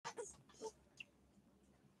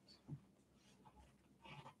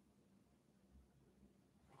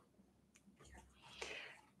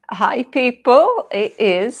Hi people, it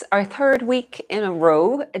is our third week in a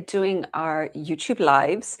row doing our YouTube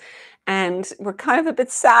lives, and we're kind of a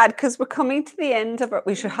bit sad because we're coming to the end of it.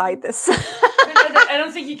 We should hide this. I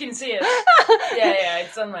don't think you can see it. Yeah,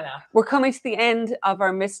 it's on my lap. We're coming to the end of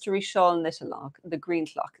our mystery shawl knit along, the green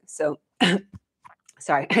clock. So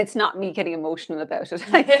sorry, it's not me getting emotional about it.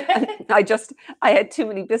 I had too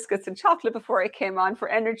many biscuits and chocolate before I came on for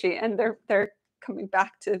energy, and they're coming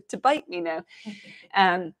back to bite me now.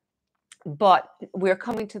 But we're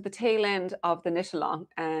coming to the tail end of the knit along,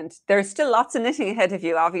 and there's still lots of knitting ahead of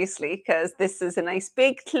you, obviously, because this is a nice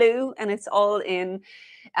big clue, and it's all in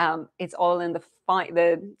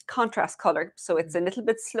the contrast color. So it's a little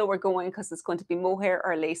bit slower going because it's going to be mohair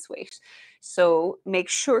or lace weight. So make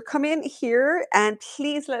sure, come in here and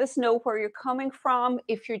please let us know where you're coming from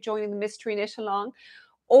if you're joining the mystery knit along.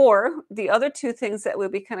 Or the other two things that we'll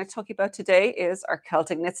be kind of talking about today is our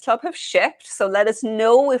Celtic Knits Club have shipped. So let us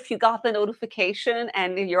know if you got the notification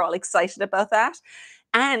and you're all excited about that.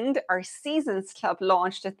 And our Seasons Club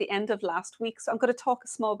launched at the end of last week. So I'm going to talk a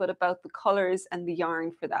small bit about the colors and the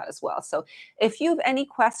yarn for that as well. So if you have any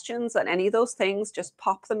questions on any of those things, just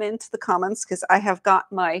pop them into the comments, because I have got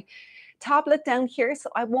my tablet down here so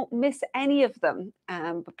I won't miss any of them.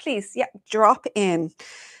 But please, drop in.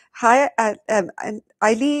 Hi,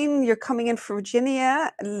 Eileen, you're coming in from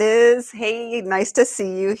Virginia. Liz, hey, nice to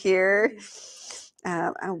see you here.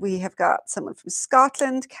 And we have got someone from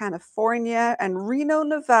Scotland, California, and Reno,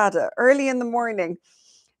 Nevada, early in the morning.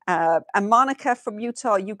 And Monica from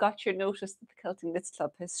Utah, you got your notice that the Celtic Knits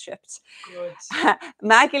Club has shipped. Good.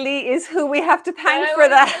 Maggie is who we have to thank for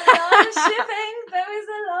that. There was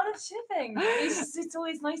a lot of shipping. It's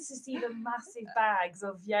always nice to see the massive bags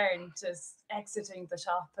of yarn just exiting the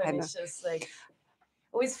shop, and it's just like,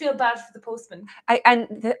 always feel bad for the postman.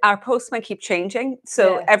 Our postmen keep changing.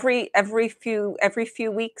 So every few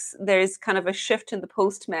weeks there's kind of a shift in the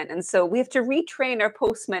postmen, and so we have to retrain our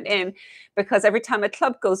postmen in, because every time a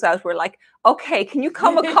club goes out, we're like, okay, can you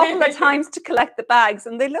come a couple of times to collect the bags?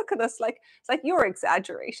 And they look at us like, it's like, you're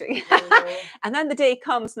exaggerating. And then the day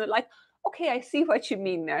comes and they're like, okay, I see what you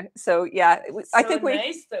mean now. So yeah, I think we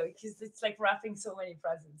nice though, because it's like wrapping so many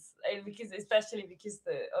presents, and especially because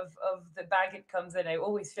of the bag it comes in, I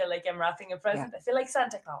always feel like I'm wrapping a present. I feel like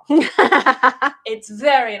Santa Claus. It's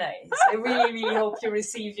very nice. I really hope you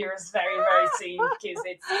receive yours very, very soon, because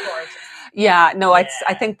it's gorgeous. Yeah, no,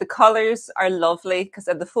 I think the colors are lovely, because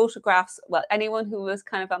of the photographs. Well, anyone who was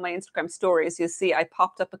kind of on my Instagram stories, you'll see I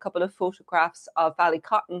popped up a couple of photographs of Valley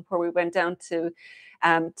Cotton where we went down to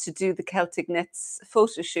do the Celtic Knits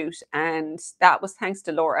photo shoot, and that was thanks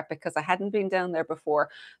to Laura, because I hadn't been down there before.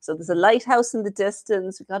 So there's a lighthouse in the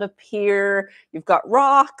distance, we've got a pier, you've got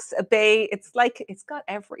rocks, a bay. It's like, it's got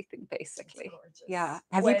everything basically. Yeah.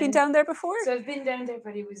 Have you been down there before? So I've been down there,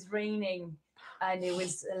 but it was raining and it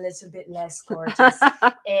was a little bit less gorgeous.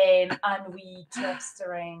 And we traipsed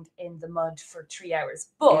around in the mud for 3 hours,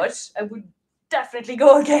 but I would definitely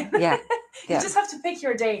go again. You just have to pick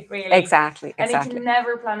your day, really. Exactly. And you can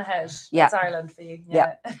never plan ahead. Yeah. It's Ireland for you.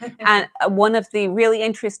 And one of the really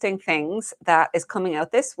interesting things that is coming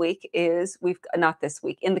out this week is not this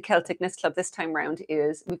week, in the Celtic Knits Club this time round,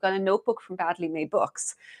 is we've got a notebook from Badly Made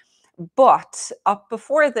Books. But up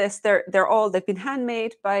before this, they've been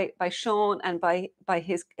handmade by Sean and by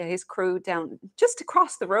his crew down just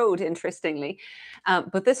across the road, interestingly.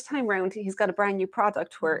 But this time round, he's got a brand new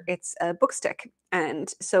product where it's a book stick.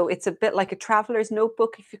 And so it's a bit like a traveler's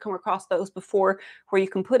notebook, if you come across those before, where you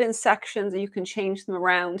can put in sections and you can change them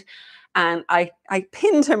around. And I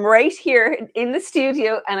pinned him right here in the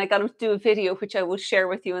studio, and I got him to do a video, which I will share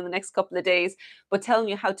with you in the next couple of days, but telling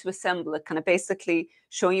you how to assemble it, kind of basically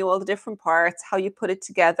showing you all the different parts, how you put it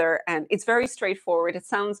together. And it's very straightforward. It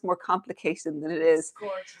sounds more complicated than it is.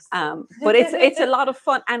 Gorgeous. But it's a lot of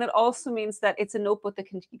fun. And it also means that it's a notebook that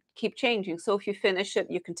can keep changing. So if you finish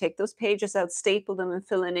it, you can take those pages out, staple them, and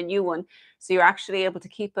fill in a new one. So you're actually able to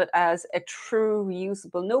keep it as a true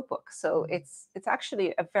reusable notebook. So it's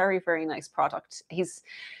actually a very, very nice product.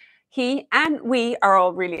 He and we are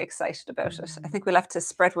all really excited about it. I think we'll have to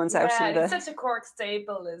spread ones out. Yeah, it's such a Cork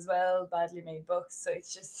staple as well, Badly Made Books. So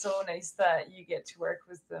it's just so nice that you get to work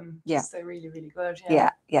with them. Yeah. They're really, really good.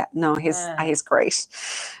 Yeah. No, he's great.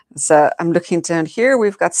 So I'm looking down here.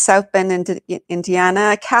 We've got South Bend,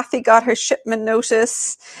 Indiana. Kathy got her shipment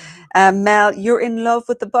notice. Mel, you're in love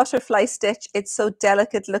with the butterfly stitch. It's so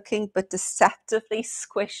delicate looking, but deceptively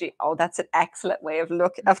squishy. Oh, that's an excellent way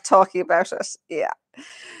of talking about it. Yeah.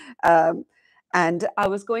 And I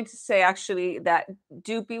was going to say actually that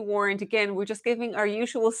do be warned again, we're just giving our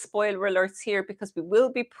usual spoiler alerts here because we will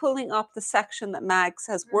be pulling up the section that Mags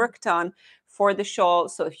has worked on for the shawl.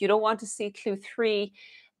 So if you don't want to see clue 3,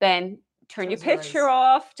 then turn your picture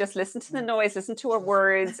off, just listen to the noise, listen to our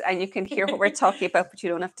words, and you can hear what we're talking about, but you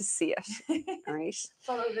don't have to see it. All right.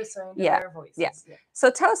 Follow the sound of our voices. Yeah. So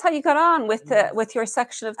tell us how you got on with with your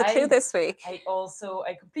section of the clue this week. I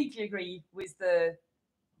completely agree with the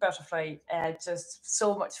butterfly. Just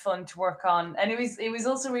so much fun to work on, and it was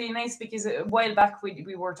also really nice because a while back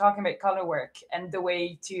we were talking about color work and the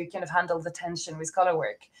way to kind of handle the tension with color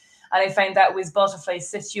work. And I find that with butterfly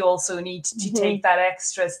stitch, you also need to take that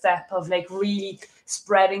extra step of like really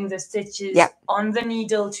spreading the stitches on the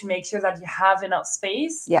needle to make sure that you have enough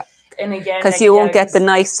space. Yeah. And again, because like, you won't get the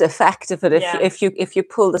nice effect of it if you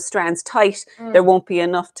pull the strands tight. There won't be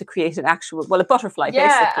enough to create an actual a butterfly.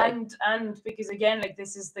 Basically. and because again, like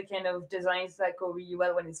this is the kind of designs that go really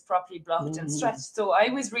well when it's properly blocked and stretched. So I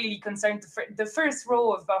was really concerned the first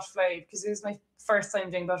row of butterfly, because it was my first time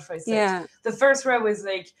doing butterfly stitch. Yeah. The first row was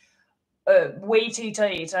like way too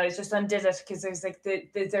tight. I just undid it because there's like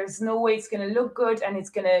there's no way it's going to look good and it's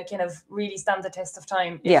going to kind of really stand the test of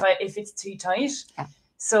time if it's too tight. Yeah.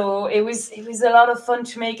 So it was a lot of fun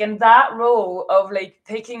to make, and that row of like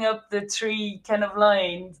picking up the 3 kind of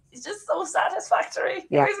lines is just so satisfactory.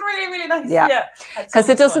 Yeah. It was really, really nice. Yeah, because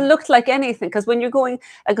it doesn't look like anything. Because when you're going,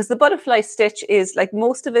 because the butterfly stitch is like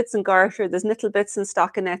most of it's in garter, there's little bits in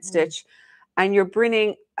stockinette stitch, and you're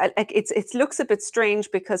bringing like it looks a bit strange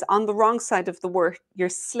because on the wrong side of the work you're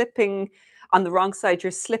slipping. On the wrong side,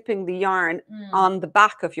 you're slipping the yarn on the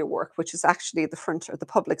back of your work, which is actually the front or the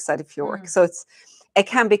public side of your work. So it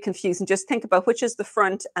can be confusing. Just think about which is the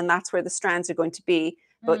front, and that's where the strands are going to be,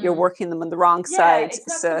 but you're working them on the wrong side.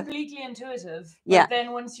 It's not completely intuitive. But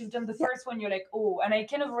then once you've done the first one, you're like, oh, and I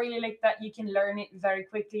kind of really like that you can learn it very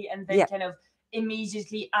quickly and then kind of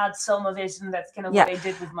immediately add some of it, and that's kind of what I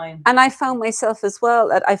did with mine. And I found myself as well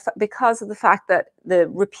that because of the fact that the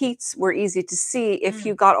repeats were easy to see, if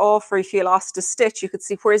you got off or if you lost a stitch, you could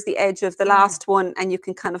see where's the edge of the last one, and you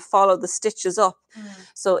can kind of follow the stitches up.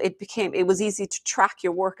 So it was easy to track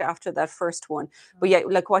your work after that first one. But yeah,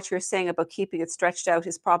 like what you're saying about keeping it stretched out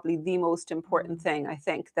is probably the most important thing. I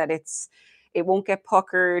think that it won't get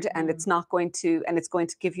puckered, and it's going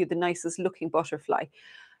to give you the nicest looking butterfly.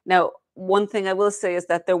 Now, one thing I will say is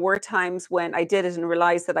that there were times when I did it and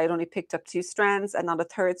realized that I'd only picked up 2 strands and not a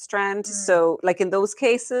 3rd strand. So like in those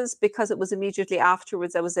cases, because it was immediately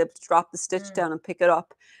afterwards, I was able to drop the stitch down and pick it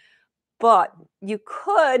up. But you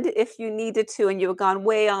could, if you needed to, and you had gone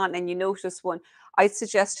way on and you noticed one, I'd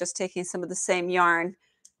suggest just taking some of the same yarn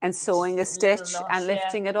and sewing a stitch and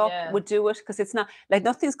lifting it up would do it, because it's not like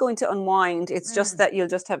nothing's going to unwind. It's just that you'll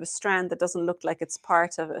just have a strand that doesn't look like it's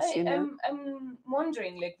part of it. I'm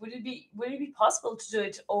wondering, like, would it be possible to do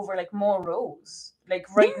it over like more rows? Like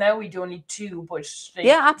right now we do only 2, but like,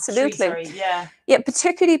 absolutely. 3,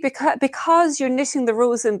 particularly because you're knitting the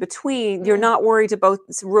rows in between, you're not worried about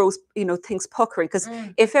rows, things puckering, because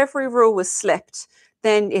if every row was slipped,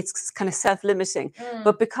 then it's kind of self-limiting.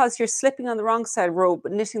 But because you're slipping on the wrong side row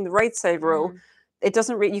but knitting the right side row, it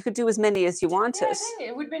doesn't really, you could do as many as you wanted. I think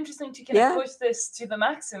it would be interesting to kind of push this to the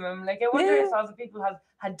maximum. Like I wonder if other people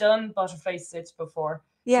had done butterfly stitch before.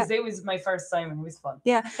 Because it was my first time and it was fun.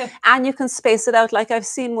 And you can space it out. Like I've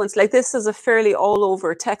seen ones like this is a fairly all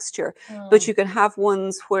over texture, but you can have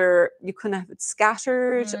ones where you can have it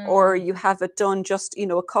scattered, or you have it done just,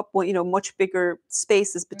 a couple, much bigger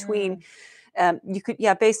spaces between. You could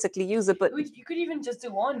basically use it, but you could even just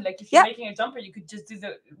do one. Like if you're making a jumper, you could just do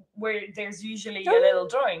where there's usually a little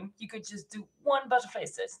drawing, you could just do one butterfly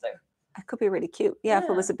stitch there. It could be really cute. If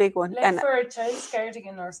it was a big one. Like for a child's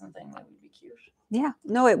cardigan or something, that would be cute. Yeah,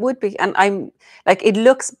 no, it would be. And I'm like, it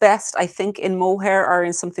looks best, I think, in mohair or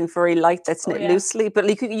in something very light that's knit loosely. But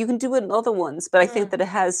like, you can do it in other ones. But I think that it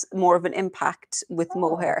has more of an impact with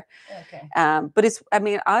mohair. Okay. But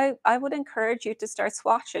I would encourage you to start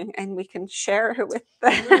swatching, and we can share it with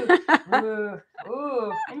them.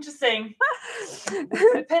 Ooh, interesting.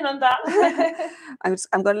 Put a pin on that.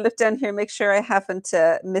 I'm going to look down here, make sure I haven't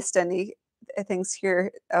missed any things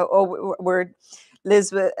here. We're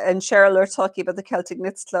Liz and Cheryl are talking about the Celtic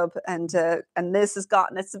Knits Club, and Liz has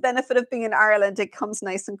gotten it's the benefit of being in Ireland. It comes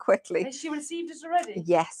nice and quickly. Has she received it already?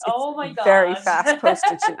 Yes. Oh my God. Very fast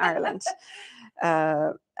postage in Ireland.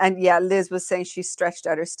 And Liz was saying she stretched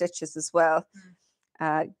out her stitches as well.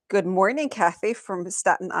 Good morning, Kathy from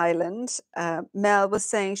Staten Island. Mel was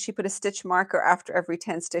saying she put a stitch marker after every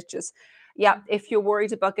 10 stitches. If you're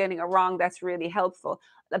worried about getting it wrong, that's really helpful.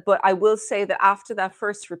 But I will say that after that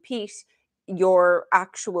first repeat, your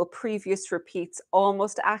actual previous repeats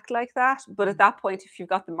almost act like that. But at that point, if you've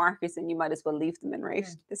got the markers in, you might as well leave them in, right?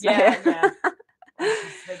 Yeah.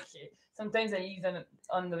 Like, sometimes I leave them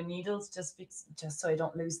on the needles just so I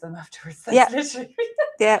don't lose them afterwards. That's literally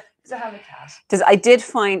because I have a cat. Because I did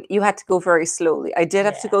find you had to go very slowly. I did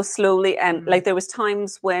have to go slowly, and like there was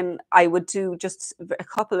times when I would do just a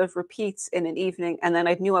couple of repeats in an evening, and then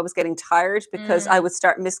I knew I was getting tired because I would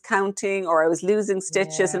start miscounting or I was losing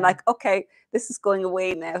stitches, and like, okay, this is going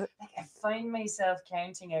away now. Like, I find myself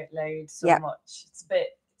counting out loud so much.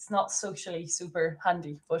 It's not socially super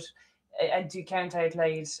handy, but I do count out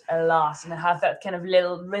loud a lot, and I have that kind of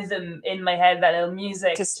little rhythm in my head, that little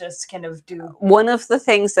music, just kind of do. One of the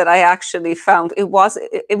things that I actually found,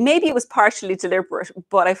 maybe it was partially deliberate,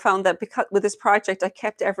 but I found that because with this project, I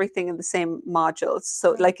kept everything in the same modules.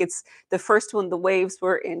 So like it's the first one, the waves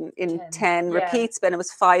were in 10 repeats, then it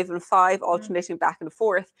was 5 and 5, alternating back and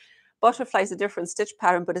forth. Butterfly is a different stitch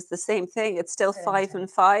pattern, but it's the same thing. It's still 5 and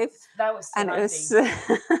 5. That was so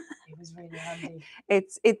handy. It was really handy.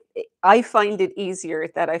 I find it easier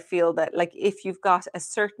that I feel that like if you've got a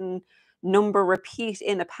certain number repeat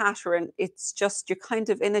in a pattern, it's just you're kind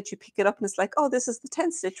of in it, you pick it up and it's like, oh, this is the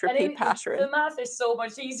 10 stitch repeat pattern. The math is so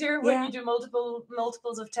much easier when you do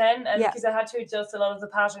multiples of 10, and because I had to adjust a lot of the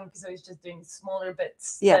pattern because I was just doing smaller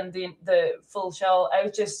bits than the full shawl. I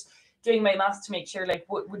was just doing my math to make sure like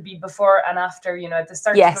what would be before and after, you know, at the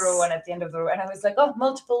start of the row and at the end of the row. And I was like, oh,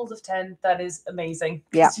 multiples of 10, that is amazing.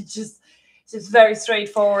 It's just very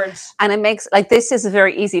straightforward. And it makes, like, this is a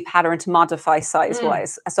very easy pattern to modify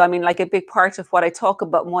size-wise. So, I mean, like a big part of what I talk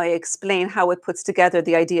about when I explain how it puts together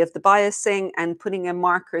the idea of the biasing and putting in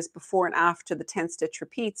markers before and after the 10 stitch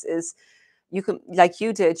repeats is you can, like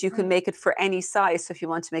you did, you can make it for any size. So if you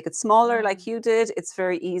want to make it smaller, like you did, it's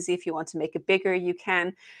very easy. If you want to make it bigger, you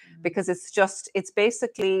can, because it's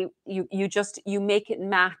basically, you make it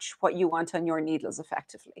match what you want on your needles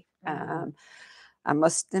effectively. Let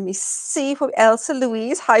me see what Elsa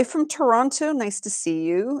Louise. Hi from Toronto. Nice to see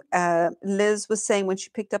you. Liz was saying when she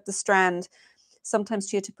picked up the strand, sometimes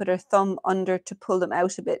she had to put her thumb under to pull them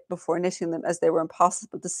out a bit before knitting them, as they were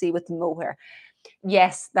impossible to see with the mohair.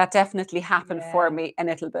 Yes, that definitely happened for me a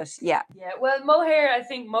little bit. Yeah. Well, mohair, I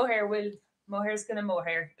think mohair's gonna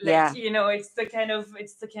mohair. Like, you know, it's the kind of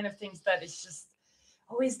things that it's just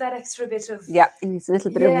always that extra bit of it needs a little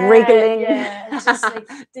bit of wriggling. Just like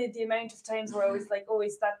the amount of times where I was like, oh,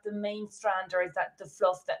 is that the main strand or is that the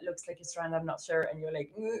fluff that looks like a strand? I'm not sure. And you're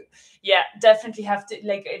like, definitely have to,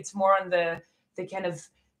 like, it's more on the kind of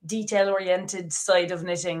detail oriented side of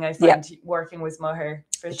knitting. I find working with mohair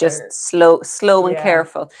for just slow and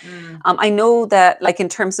careful. I know that, like, in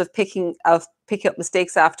terms of picking up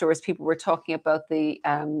mistakes afterwards, people were talking about the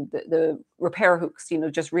repair hooks, you know,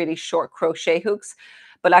 just really short crochet hooks.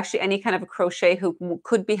 But actually, any kind of a crochet hook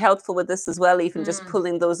could be helpful with this as well, even just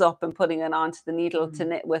pulling those up and putting it onto the needle to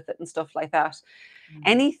knit with it and stuff like that.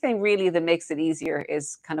 Anything really that makes it easier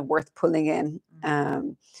is kind of worth pulling in.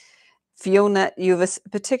 Fiona, you have a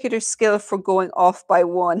particular skill for going off by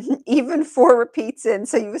one, even 4 repeats in,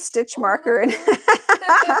 so you have a stitch marker in.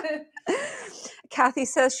 Kathy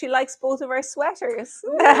says she likes both of our sweaters.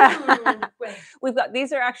 We've got,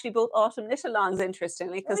 these are actually both autumn knit-alongs,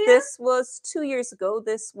 interestingly, because this was 2 years ago.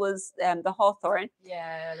 This was the Hawthorn.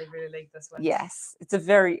 Yeah, I really like this one. Yes, it's a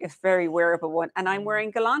very wearable one, and I'm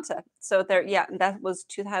wearing Galanta. So there, and that was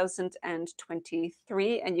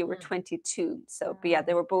 2023, and you were 22. So, but yeah,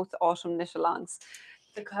 they were both autumn knit-alongs.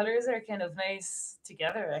 The colors are kind of nice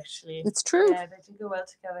together, actually. It's true. Yeah, they do go well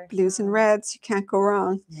together. Blues and reds, you can't go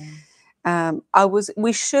wrong.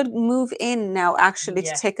 We should move in now, actually,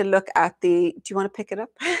 to take a look at do you want to pick it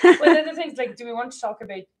up? Well, other things, like, do we want to talk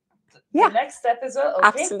about the next step as well?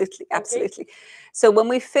 Okay. Absolutely. So when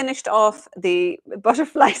we finished off the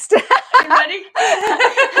butterfly stitch, are you ready?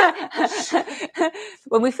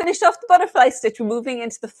 When we finished off the butterfly stitch, we're moving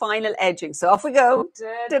into the final edging. So off we go.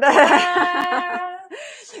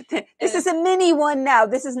 This is a mini one now.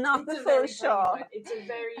 This is not the full shawl. It's a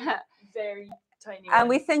very, very tiny and one.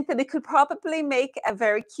 we think that it could probably make a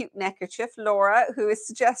very cute neckerchief. Laura, who has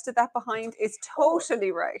suggested that behind, is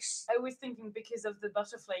totally right. I was thinking, because of the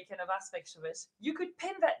butterfly kind of aspect of it, you could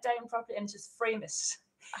pin that down properly and just frame it.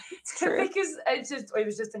 It's true. Because I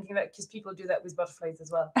was just thinking that because people do that with butterflies as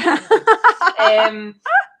well.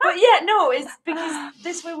 But yeah, no, it's because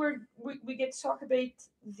this way we get to talk about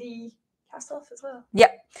the cast off as well.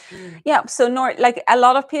 Yeah. Yeah. So like a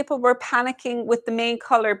lot of people were panicking with the main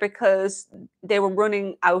color because they were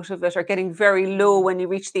running out of it or getting very low when you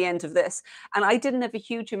reach the end of this. And I didn't have a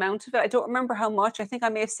huge amount of it. I don't remember how much. I think I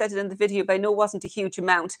may have said it in the video, but I know it wasn't a huge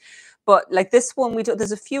amount. But like this one,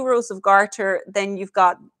 there's a few rows of garter, then you've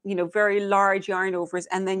got, you know, very large yarn overs,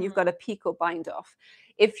 and then you've got a Picot Bind-Off.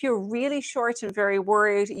 If you're really short and very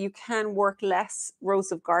worried, you can work less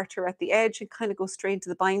rows of garter at the edge and kind of go straight into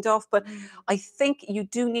the bind-off. But I think you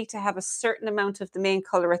do need to have a certain amount of the main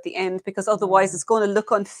color at the end, because otherwise it's going to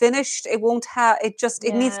look unfinished. It won't have, it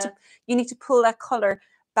needs to, you need to pull that color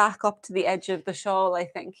back up to the edge of the shawl, I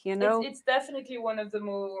think, you know. It's definitely one of the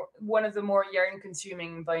more yarn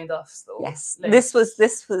consuming bind-offs though. Yes, like, this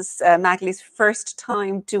was Magalie's first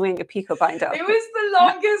time doing a Picot bind-off. It was the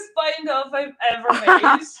longest bind-off I've ever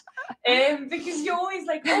made. Because you're always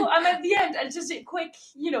like, oh, I'm at the end, and just a quick,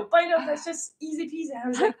 you know, bind-off that's just easy peasy. And I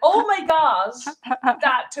was like, oh my gosh,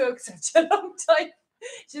 that took such a long time.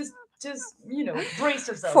 Just you know, brace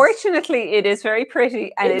yourself. Fortunately, it is very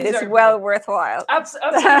pretty, and it is well worthwhile.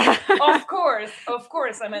 Absolutely. Of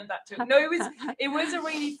course, I meant that too. No, it was a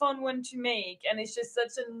really fun one to make, and it's just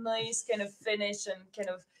such a nice kind of finish and kind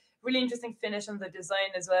of really interesting finish on the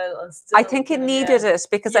design as well. And still, I think it needed it,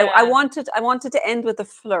 because I wanted to end with a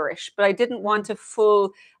flourish, but I didn't want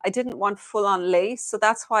full on lace, so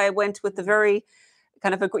that's why I went with the very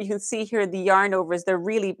kind of you can see here the yarn overs, they're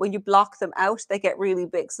really, when you block them out, they get really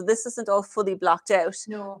big. So this isn't all fully blocked out.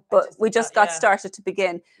 No, but we just got started to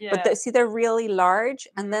begin. Yeah. But see, they're really large,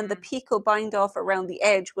 and then the Picot Bind-Off around the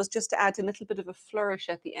edge was just to add a little bit of a flourish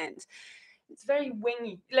at the end. It's very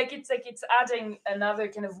wingy, like it's adding another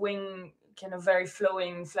kind of wing, kind of very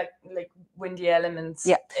flowing, like windy elements.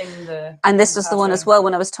 Yeah. In the and this was the one as well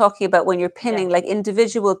when I was talking about when you're pinning, like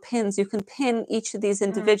individual pins, you can pin each of these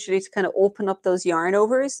individually to kind of open up those yarn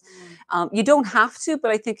overs. You don't have to, but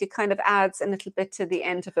I think it kind of adds a little bit to the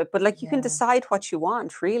end of it. But like you can decide what you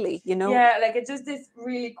want, really, you know. Yeah, like it does this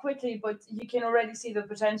really quickly, but you can already see the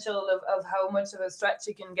potential of how much of a stretch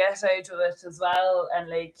you can get out of it as well. And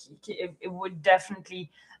like it would definitely,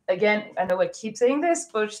 again, I know I keep saying this,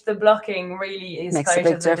 but the blocking really is makes part a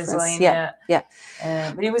big of the difference. design. Yeah.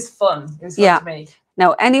 But it was fun. It was fun to make.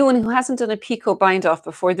 Now, anyone who hasn't done a Picot bind-off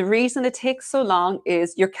before, the reason it takes so long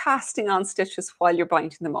is you're casting on stitches while you're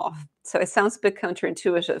binding them off. So it sounds a bit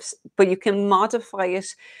counterintuitive, but you can modify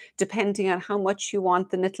it depending on how much you want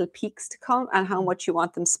the little peaks to come and how much you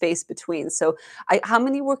want them spaced between. So how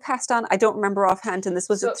many were cast on? I don't remember offhand. And this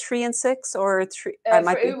was it 3 and 6 or 3?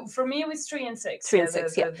 For me, it was 3 and 6. 3 and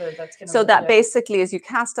 6, that's kind so that basically is you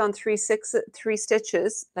cast on 3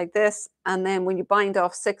 stitches like this, and then when you bind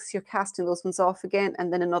off 6, you're casting those ones off again,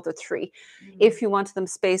 and then another 3. If you wanted them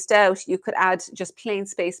spaced out, you could add just plain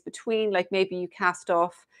space between, like maybe you cast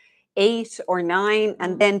off 8 or 9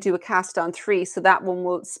 and then do a cast on 3, so that one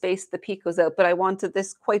will space the picots out. But I wanted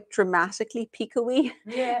this quite dramatically picoty.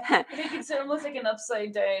 Yeah, I think it's almost like an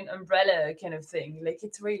upside down umbrella kind of thing. Like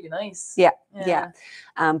it's really nice.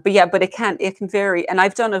 But it can vary, and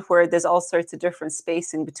I've done it where there's all sorts of different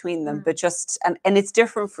spacing between them, but just and it's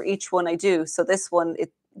different for each one I do. So this one,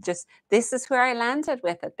 this is where I landed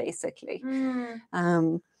with it basically.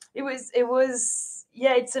 It was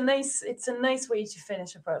yeah, it's a nice way to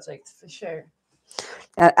finish a project for sure.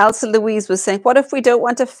 Elsa Louise was saying, what if we don't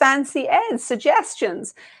want a fancy edge?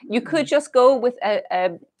 Suggestions. You could just go with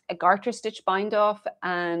a garter stitch bind off,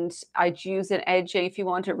 and I'd use an edge if you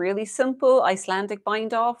want a really simple Icelandic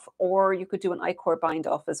bind off, or you could do an I-cord bind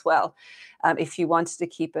off as well if you wanted to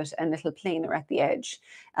keep it a little plainer at the edge.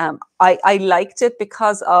 I liked it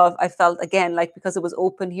because I felt again like because it was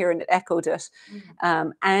open here and it echoed it.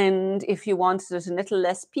 And if you wanted it a little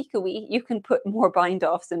less picoey, you can put more bind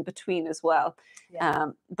offs in between as well.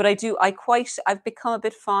 But I've become a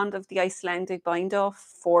bit fond of the Icelandic bind off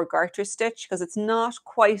for garter stitch because it's not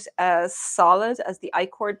quite as solid as the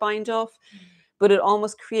I-cord bind off, but it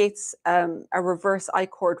almost creates a reverse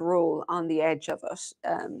I-cord roll on the edge of it.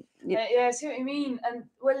 Yeah, I see what you mean. And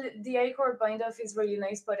well, the I-cord bind off is really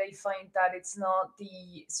nice, but I find that it's not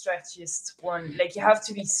the stretchiest one. Like you have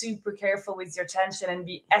to be super careful with your tension and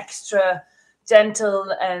be extra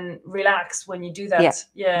gentle and relaxed when you do that.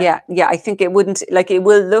 Yeah. I think it wouldn't, like, it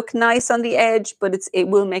will look nice on the edge, but it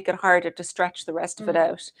will make it harder to stretch the rest of it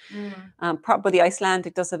out. Probably the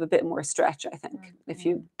Icelandic does have a bit more stretch, I think,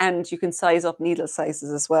 and you can size up needle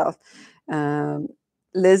sizes as well.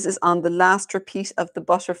 Liz is on the last repeat of the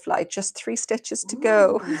butterfly, just 3 stitches to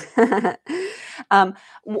go.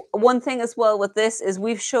 One thing as well with this is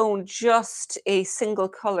we've shown just a single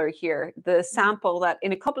color here. The sample that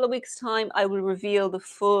in a couple of weeks' time, I will reveal the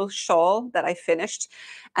full shawl that I finished.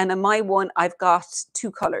 And in my one, I've got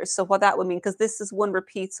 2 colors. So what that would mean, because this is 1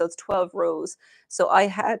 repeat, so it's 12 rows. So I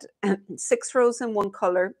had 6 rows in one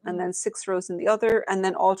color and then 6 rows in the other, and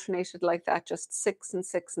then alternated like that, just 6 and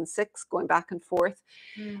 6 and 6 going back and forth.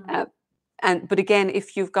 But again,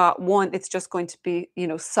 if you've got one, it's just going to be, you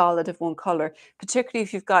know, solid of one color, particularly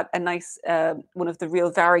if you've got a nice one of the real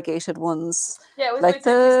variegated ones. Yeah, like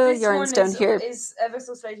the yarns down here is ever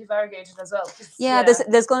so slightly variegated as well. Yeah,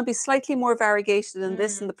 there's going to be slightly more variegated than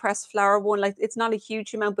this in the pressed flower one. Like it's not a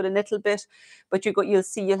huge amount, but a little bit. But you'll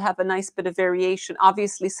see you'll have a nice bit of variation.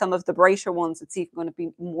 Obviously, some of the brighter ones, it's even going to be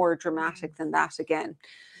more dramatic than that again.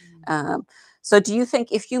 So do you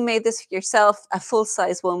think if you made this for yourself, a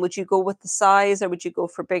full-size one, would you go with the size or would you go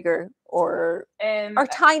for bigger or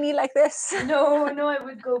tiny like this? No, I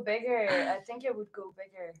would go bigger. I think I would go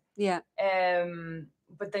bigger. Yeah.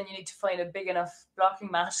 But then you need to find a big enough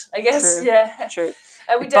blocking mat, I guess. True. Yeah. True.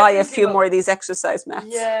 I would buy a few more of these exercise mats.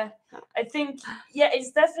 Yeah. I think,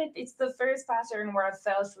 it's the first pattern where I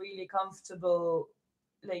felt really comfortable,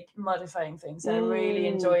 like modifying things. And I really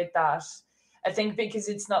enjoyed that. I think because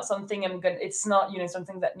it's not something it's not,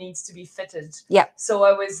 something that needs to be fitted. Yeah. So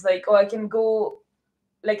I was like, I can go,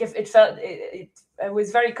 like if it felt, I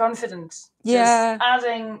was very confident. Yeah.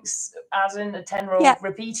 Just adding a 10 row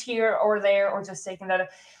repeat here or there, or just taking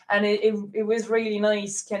that. And it was really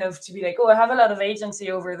nice kind of to be like, I have a lot of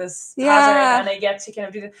agency over this pattern and I get to kind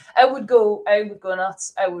of do that. I would go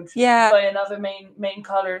nuts. I would buy another main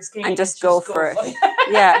color scheme and just go for it.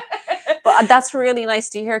 Yeah. But that's really nice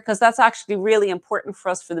to hear, because that's actually really important for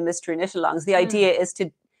us for the mystery knit-alongs. The idea is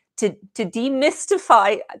to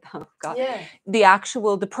demystify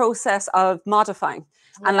the process of modifying.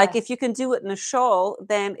 And like if you can do it in a shawl,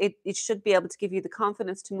 then it should be able to give you the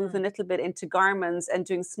confidence to move a little bit into garments and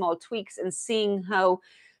doing small tweaks and seeing how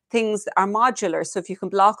things are modular. So if you can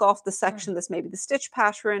block off the section that's maybe the stitch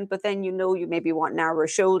pattern, but then you maybe want narrower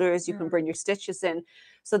shoulders, you can bring your stitches in.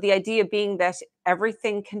 So the idea being that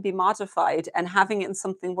everything can be modified, and having it in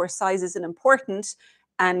something where size isn't important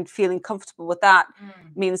and feeling comfortable with that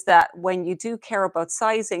means that when you do care about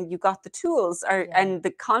sizing, you got the tools and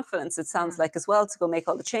the confidence, it sounds like, as well, to go make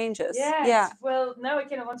all the changes. Well, now I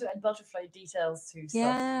kind of want to add butterfly details to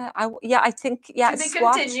stuff. I think to be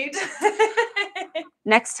continued.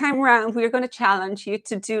 Next time around, we're going to challenge you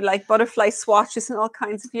to do like butterfly swatches and all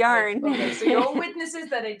kinds of yarn. Okay, so you're all witnesses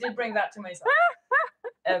that I did bring that to myself.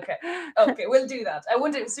 Okay, we'll do that. I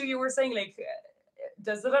wonder, so you were saying, like,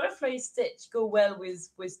 does the butterfly stitch go well with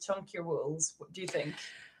chunkier wools? What do you think?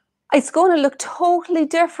 It's going to look totally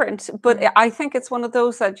different, but I think it's one of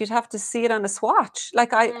those that you'd have to see it on a swatch.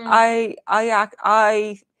 Like I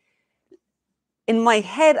in my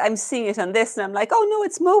head, I'm seeing it on this, and I'm like, oh no,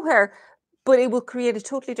 it's mohair, but it will create a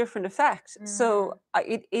totally different effect. So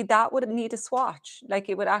that would need a swatch. Like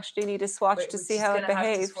it would actually need a swatch to see how it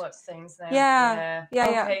behaves. Have to swatch things now. Yeah.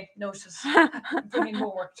 Okay, noted. Bringing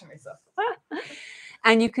more work to myself.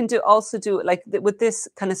 And you can also do it like with this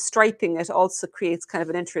kind of striping. It also creates kind of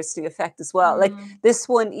an interesting effect as well. Like this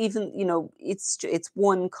one, even it's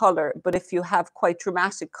one color, but if you have quite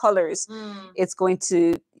dramatic colors, it's going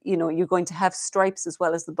to you're going to have stripes as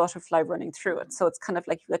well as the butterfly running through it. So it's kind of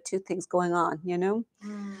like you've got two things going on.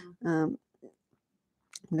 I'm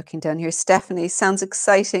looking down here. Stephanie, sounds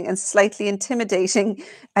exciting and slightly intimidating.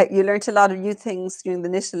 You learned a lot of new things during the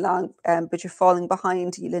knit-along, but you're falling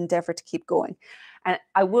behind. You'll endeavour to keep going. And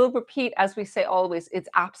I will repeat, as we say always, it's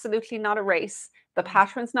absolutely not a race. The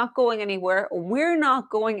pattern's not going anywhere. We're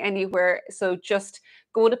not going anywhere. So just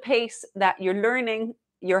go at a pace that you're learning,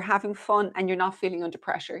 you're having fun, and you're not feeling under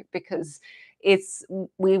pressure, because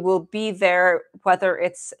we will be there, whether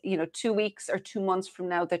it's 2 weeks or 2 months from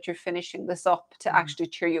now that you're finishing this up, to actually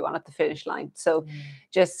cheer you on at the finish line. So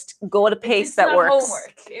just go at a pace that works.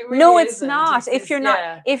 Homework. It really no, it's isn't. not. If you're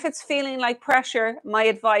not, if it's feeling like pressure, my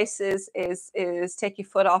advice is take your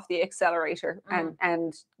foot off the accelerator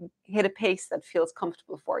and hit a pace that feels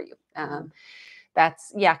comfortable for you.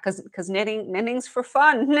 That's because knitting's for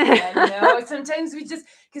fun. I know. Sometimes we just,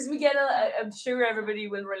 because we get I'm sure everybody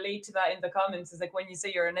will relate to that in the comments. It's like when you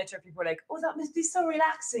say you're a knitter, people are like, oh, that must be so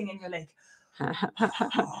relaxing, and you're like,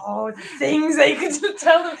 oh, the things I could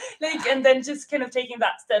tell them, like, and then just kind of taking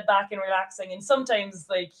that step back and relaxing. And sometimes,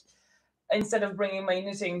 like, instead of bringing my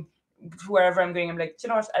knitting wherever I'm going, I'm like, do you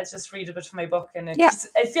know what? I'll just read a bit from my book, and Yeah.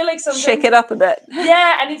 I feel like sometimes Shake it up a bit.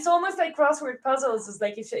 Yeah, and it's almost like crossword puzzles. It's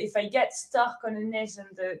like if I get stuck on a knit and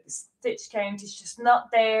the stitch count is just not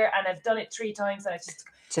there, and I've done it 3 times, and I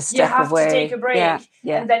just you step have away. to take a break,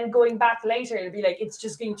 Yeah. and then going back later, it'll be like it's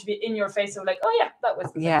just going to be in your face. So like, oh yeah, that was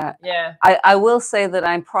the thing. Yeah. I will say that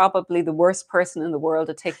I'm probably the worst person in the world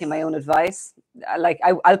at taking my own advice. Like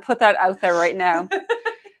I'll put that out there right now.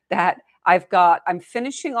 That I'm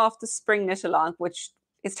finishing off the spring knit along, which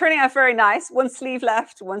is turning out very nice. One sleeve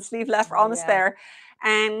left, almost there.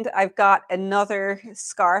 And I've got another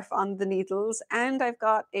scarf on the needles, and I've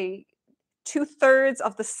got a 2/3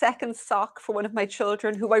 of the second sock for one of my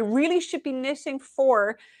children who I really should be knitting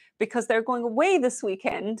for because they're going away this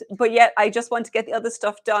weekend, but yet I just want to get the other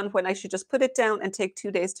stuff done when I should just put it down and take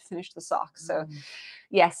 2 days to finish the sock. So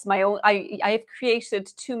yes, I have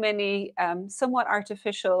created too many somewhat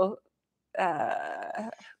artificial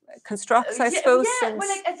constructs, I suppose. Yeah, well,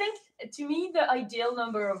 like I think to me the ideal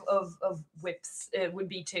number of whips would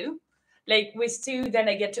be 2. Like with 2, then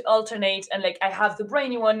I get to alternate, and like I have the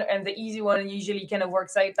brainy one and the easy one, and usually kind of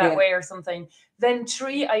works out that way or something. Then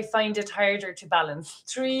 3, I find it harder to balance.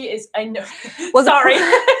 3 is, I know. Well, sorry.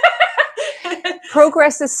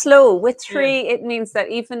 Progress is slow. With 3, it means that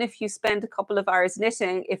even if you spend a couple of hours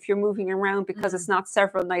knitting, if you're moving around because it's not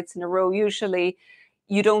several nights in a row, usually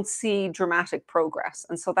you don't see dramatic progress.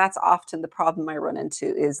 And so that's often the problem I run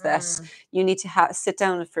into, is that you need to sit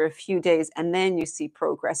down for a few days and then you see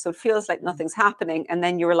progress. So it feels like nothing's happening. And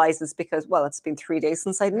then you realize it's because, well, it's been 3 days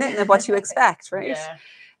since I've knit, and what you expect, right?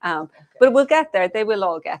 But we'll get there. They will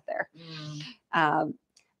all get there.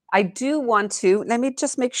 I do want to, let me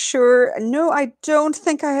just make sure. No, I don't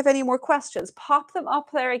think I have any more questions. Pop them up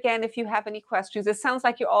there again if you have any questions. It sounds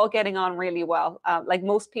like you're all getting on really well. Like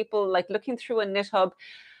most people, like looking through a knit hub,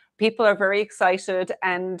 people are very excited.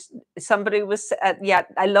 And somebody was,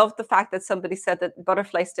 I love the fact that somebody said that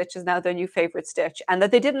butterfly stitch is now their new favorite stitch, and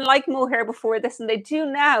that they didn't like mohair before this and they do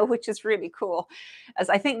now, which is really cool. As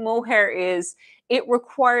I think mohair it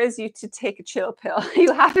requires you to take a chill pill.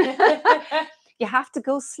 You have to. You have to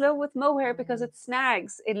go slow with mohair because it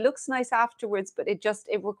snags. It looks nice afterwards, but it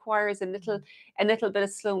requires a little bit of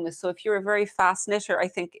slowness. So if you're a very fast knitter, I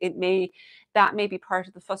think that may be part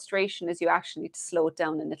of the frustration, is you actually need to slow it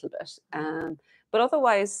down a little bit. But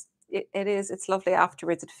otherwise, it's lovely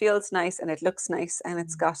afterwards. It feels nice and it looks nice, and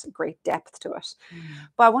it's got great depth to it.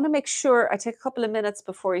 But I want to make sure I take a couple of minutes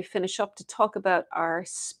before we finish up to talk about our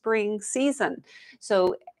spring season.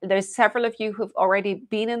 So there's several of you who've already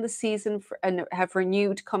been in the season and have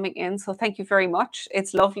renewed coming in. So thank you very much.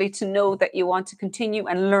 It's lovely to know that you want to continue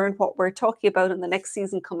and learn what we're talking about in the next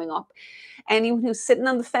season coming up. Anyone who's sitting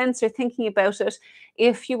on the fence or thinking about it,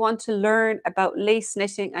 if you want to learn about lace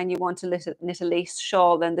knitting and you want to knit a lace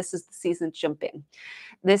shawl, then this is the season to jump in.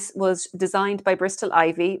 This was designed by Bristol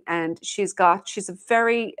Ivy, and she's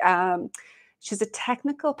a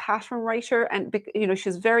technical pattern writer, and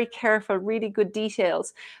she's very careful, really good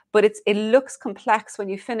details, but it looks complex when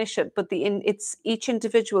you finish it, but each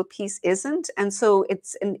individual piece isn't, and so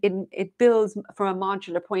it builds from a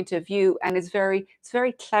modular point of view, and it's very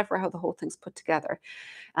clever how the whole thing's put together.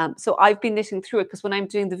 So I've been knitting through it because when I'm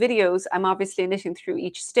doing the videos, I'm obviously knitting through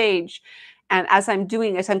each stage. And as I'm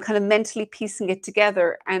doing it, I'm kind of mentally piecing it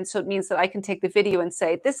together. And so it means that I can take the video and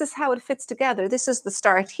say, this is how it fits together. This is the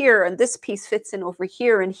start here, and this piece fits in over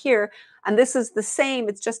here and here. And this is the same,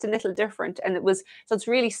 it's just a little different. And so it's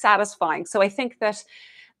really satisfying. So I think that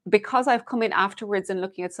because I've come in afterwards and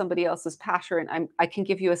looking at somebody else's pattern, I can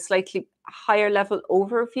give you a slightly higher level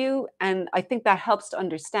overview. And I think that helps to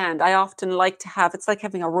understand. I often like to it's like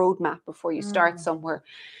having a roadmap before you start somewhere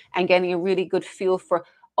and getting a really good feel for,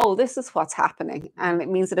 oh, this is what's happening. And it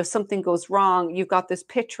means that if something goes wrong, you've got this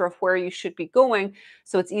picture of where you should be going.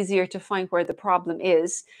 So it's easier to find where the problem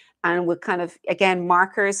is. And with kind of, again,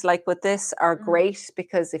 markers like with this are great,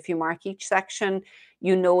 because if you mark each section,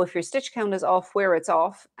 you know if your stitch count is off, where it's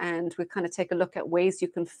off. And we kind of take a look at ways you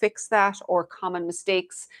can fix that, or common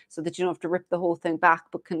mistakes, so that you don't have to rip the whole thing back,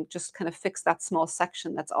 but can just kind of fix that small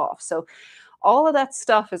section that's off. So all of that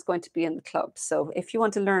stuff is going to be in the club. So if you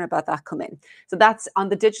want to learn about that, come in. So that's on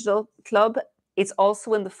the digital club. It's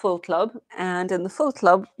also in the full club. And in the full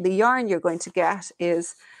club, the yarn you're going to get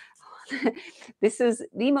is, this is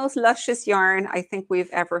the most luscious yarn I think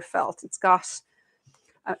we've ever felt. It's got,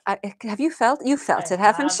 have you felt? You felt it,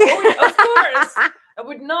 haven't you? Oh, yeah, of course. I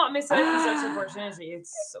would not miss out on such an opportunity.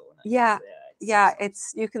 It's so nice. Yeah. yeah,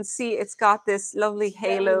 it's, you can see it's got this lovely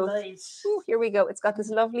halo. Ooh, here we go. It's got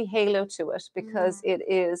this lovely halo to it because it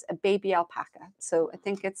is a baby alpaca. So I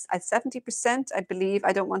think it's at 70%, I believe.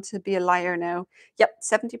 I don't want to be a liar now. Yep,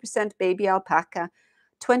 70% baby alpaca,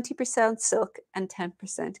 20% silk, and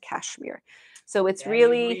 10% cashmere. So it's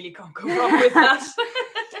really, you really can't go wrong with that.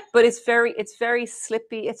 but it's very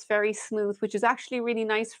slippy, it's very smooth, which is actually really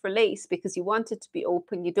nice for lace because you want it to be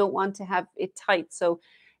open, you don't want to have it tight. So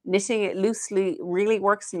knitting it loosely really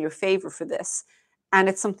works in your favor for this. And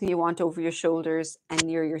it's something you want over your shoulders and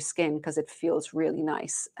near your skin because it feels really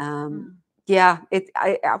nice. Yeah,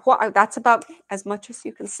 that's about as much as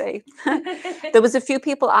you can say. There was a few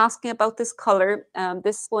people asking about this color.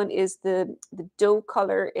 This one is the dough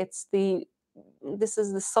color. This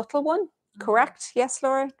is the subtle one. Correct? Yes,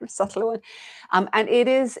 Laura, the subtle one. And it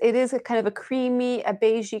is a kind of a creamy, a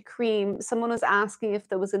beigey cream. Someone was asking if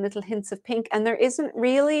there was a little hints of pink, and there isn't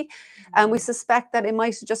really. And we suspect that it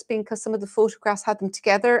might have just been because some of the photographs had them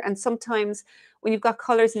together. And sometimes when you've got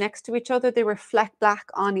colors next to each other, they reflect black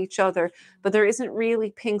on each other. But there isn't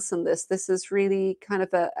really pinks in this. This is really kind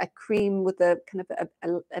of a cream with a kind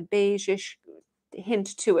of a beige-ish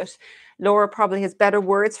hint to it. Laura probably has better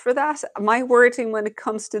words for that. My wording when it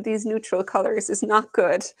comes to these neutral colors is not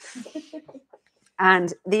good.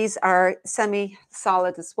 And these are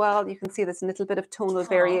semi-solid as well. You can see there's a little bit of tonal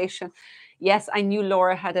variation. Yes, I knew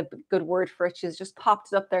Laura had a good word for it. She's just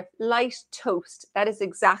popped it up there. Light toast. That is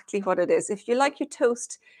exactly what it is. If you like your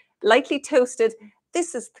toast lightly toasted,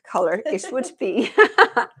 this is the color it would be,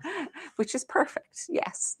 which is perfect.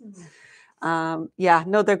 Yes. Yeah,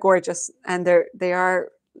 no, they're gorgeous, and they are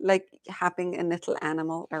like having a little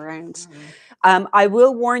animal around. I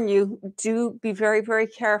will warn you, do be very, very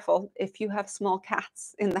careful if you have small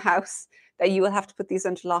cats in the house, that you will have to put these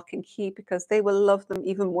under lock and key because they will love them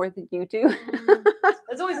even more than you do.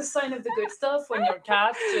 That's always a sign of the good stuff when your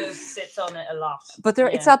cat just sits on it a lot. But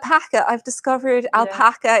it's alpaca. I've discovered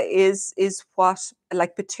alpaca is what,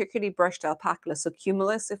 like particularly brushed alpaca, so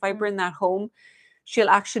cumulus. If I bring that home, she'll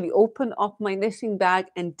actually open up my knitting bag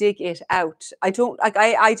and dig it out. I don't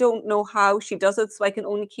know how she does it, so I can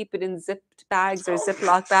only keep it in zipped bags or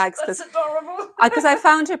Ziploc bags. That's adorable. Because I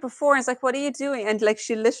found her before, and it's like, what are you doing? And like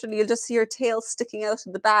she literally, you'll just see her tail sticking out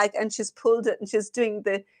of the bag, and she's pulled it, and she's doing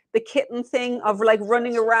the kitten thing of like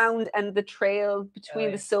running around and the trail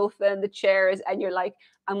between the sofa and the chairs, and you're like,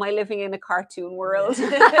 am I living in a cartoon world?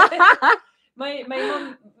 My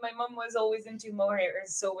mum was always into mohair, and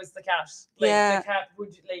so was the cat. Like the cat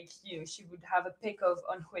would she would have a pick of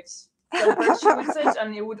on which jumper she would sit,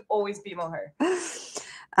 and it would always be mohair.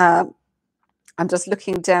 I'm just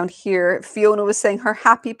looking down here. Fiona was saying her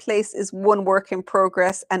happy place is one work in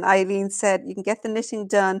progress, and Eileen said you can get the knitting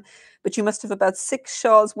done, but you must have about 6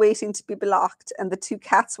 shawls waiting to be blocked, and the 2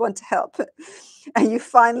 cats want to help. And you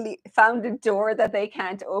finally found a door that they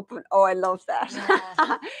can't open. Oh, I love that.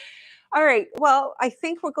 Yeah. All right. Well, I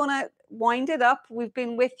think we're going to wind it up. We've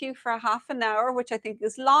been with you for half an hour, which I think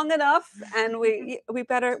is long enough, and we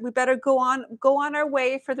better go on our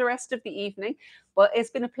way for the rest of the evening. But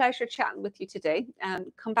it's been a pleasure chatting with you today.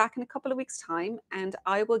 And come back in a couple of weeks' time, and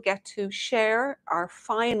I will get to share our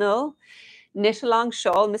final knit along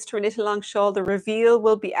shawl, Mr. Knit Along shawl. The reveal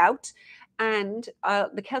will be out. And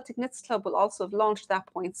the Celtic Knits Club will also have launched that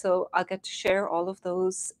point. So I'll get to share all of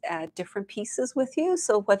those different pieces with you.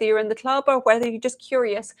 So whether you're in the club or whether you're just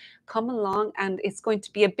curious, come along. And it's going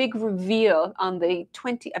to be a big reveal on the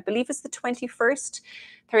I believe it's the 21st,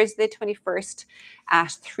 Thursday 21st at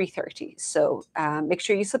 3:30. So make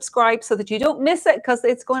sure you subscribe so that you don't miss it, because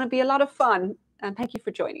it's going to be a lot of fun. And thank you for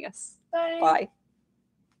joining us. Bye. Bye.